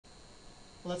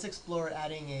Let's explore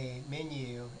adding a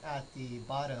menu at the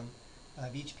bottom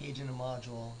of each page in a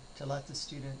module to let the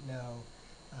student know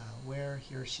where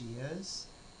he or she is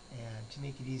and to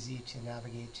make it easy to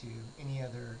navigate to any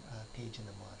other page in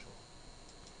the module.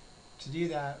 To do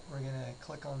that, we're going to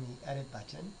click on the Edit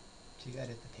button to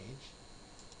edit the page.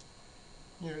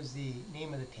 Here's the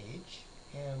name of the page,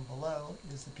 and below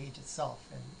is the page itself,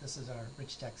 and this is our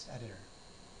rich text editor.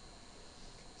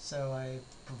 So I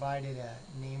provided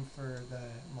a name for the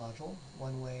module,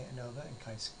 One Way, ANOVA, and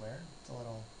chi-square. It's a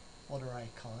little folder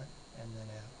icon and then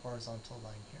a horizontal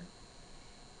line here.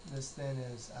 This then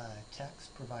is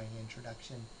text providing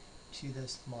introduction to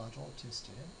this module to a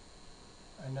student.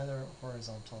 Another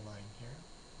horizontal line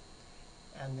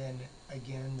here. And then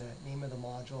again the name of the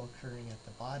module occurring at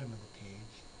the bottom of the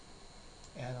page,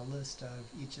 and a list of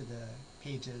each of the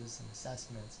pages and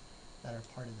assessments that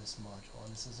are part of this module,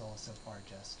 and this is all so far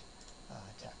just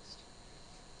text.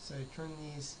 So to turn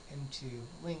these into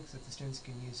links that the students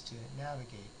can use to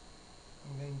navigate,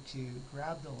 I'm going to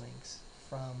grab the links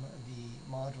from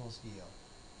the modules view.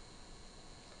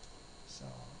 So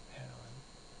I'll head on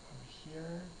over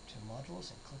here to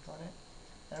modules and click on it.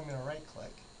 Then I'm going to right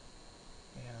click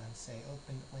and say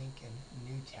open link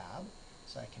in new tab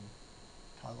so I can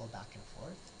toggle back and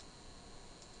forth.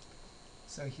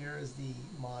 So here is the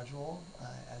module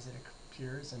as it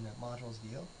appears in the modules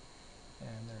view,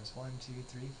 and there's 1, 2,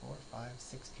 3, 4, 5,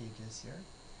 6 pages here,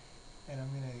 and I'm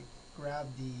going to grab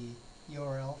the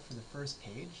URL for the first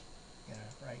page. I'm going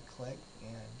to right click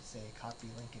and say copy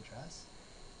link address,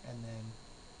 and then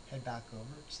head back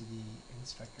over to the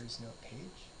instructor's note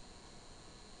page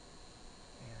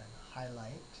and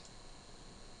highlight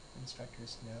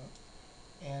instructor's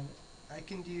note, and I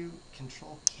can do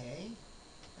Control K,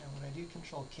 and when I do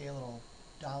Control K, a little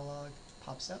dialog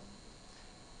pops up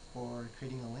for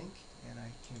creating a link, and I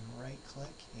can right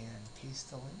click and paste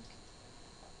the link,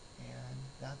 and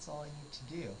that's all I need to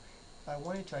do. If I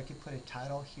wanted to, I could put a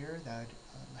title here that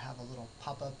would have a little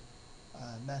pop-up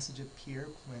message appear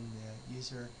when the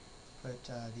user put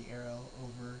the arrow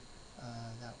over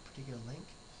that particular link.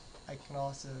 I can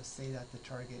also say that the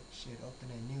target should open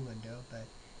a new window, but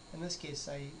in this case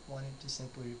I wanted to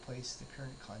simply replace the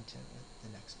current content with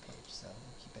the next page, so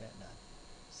we'll keep it at none.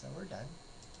 So we're done.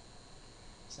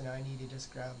 So now I need to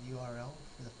just grab the URL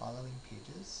for the following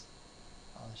pages.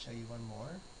 I'll show you one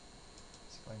more.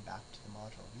 So going back to the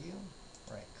module view,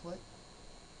 right click,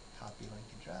 copy link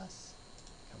address,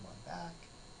 come on back,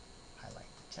 highlight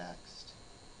the text,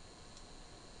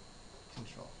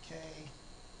 Control K,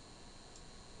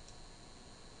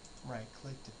 right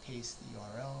click to paste the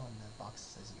URL and the box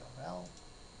that says URL,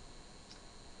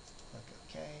 click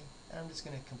OK, and I'm just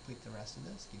going to complete the rest of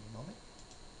this. Give me a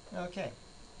moment. Okay,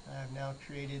 I've now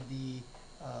created the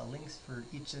links for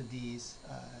each of these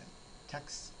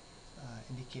texts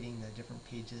indicating the different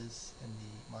pages in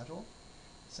the module.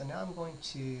 So now I'm going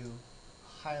to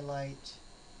highlight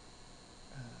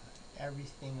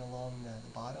everything along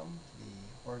the bottom,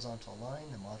 the horizontal line,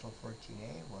 the module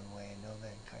 14A, One Way, ANOVA,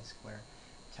 and chi-square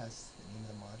tests the name of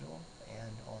the module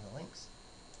and all the links.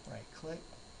 Right click,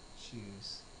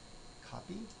 choose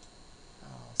copy.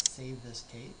 I'll save this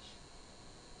page,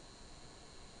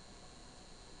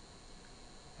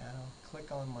 and I'll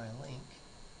click on my link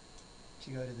to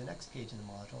go to the next page in the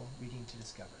module, Reading to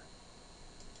Discover.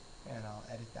 And I'll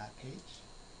edit that page,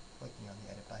 clicking on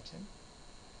the edit button.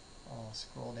 I'll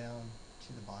scroll down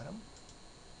to the bottom,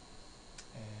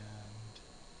 and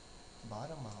at the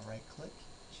bottom I'll right click,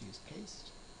 choose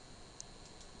paste,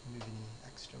 remove any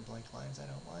extra blank lines I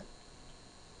don't want,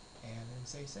 and then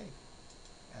say save.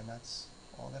 And that's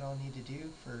all that I'll need to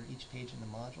do for each page in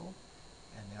the module,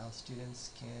 and now students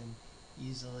can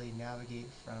easily navigate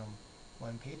from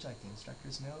one page like the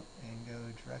instructor's note and go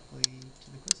directly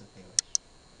to the quiz if they wish.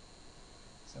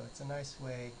 So it's a nice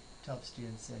way to help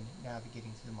students in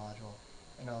navigating through the module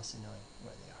and also knowing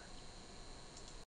where they are.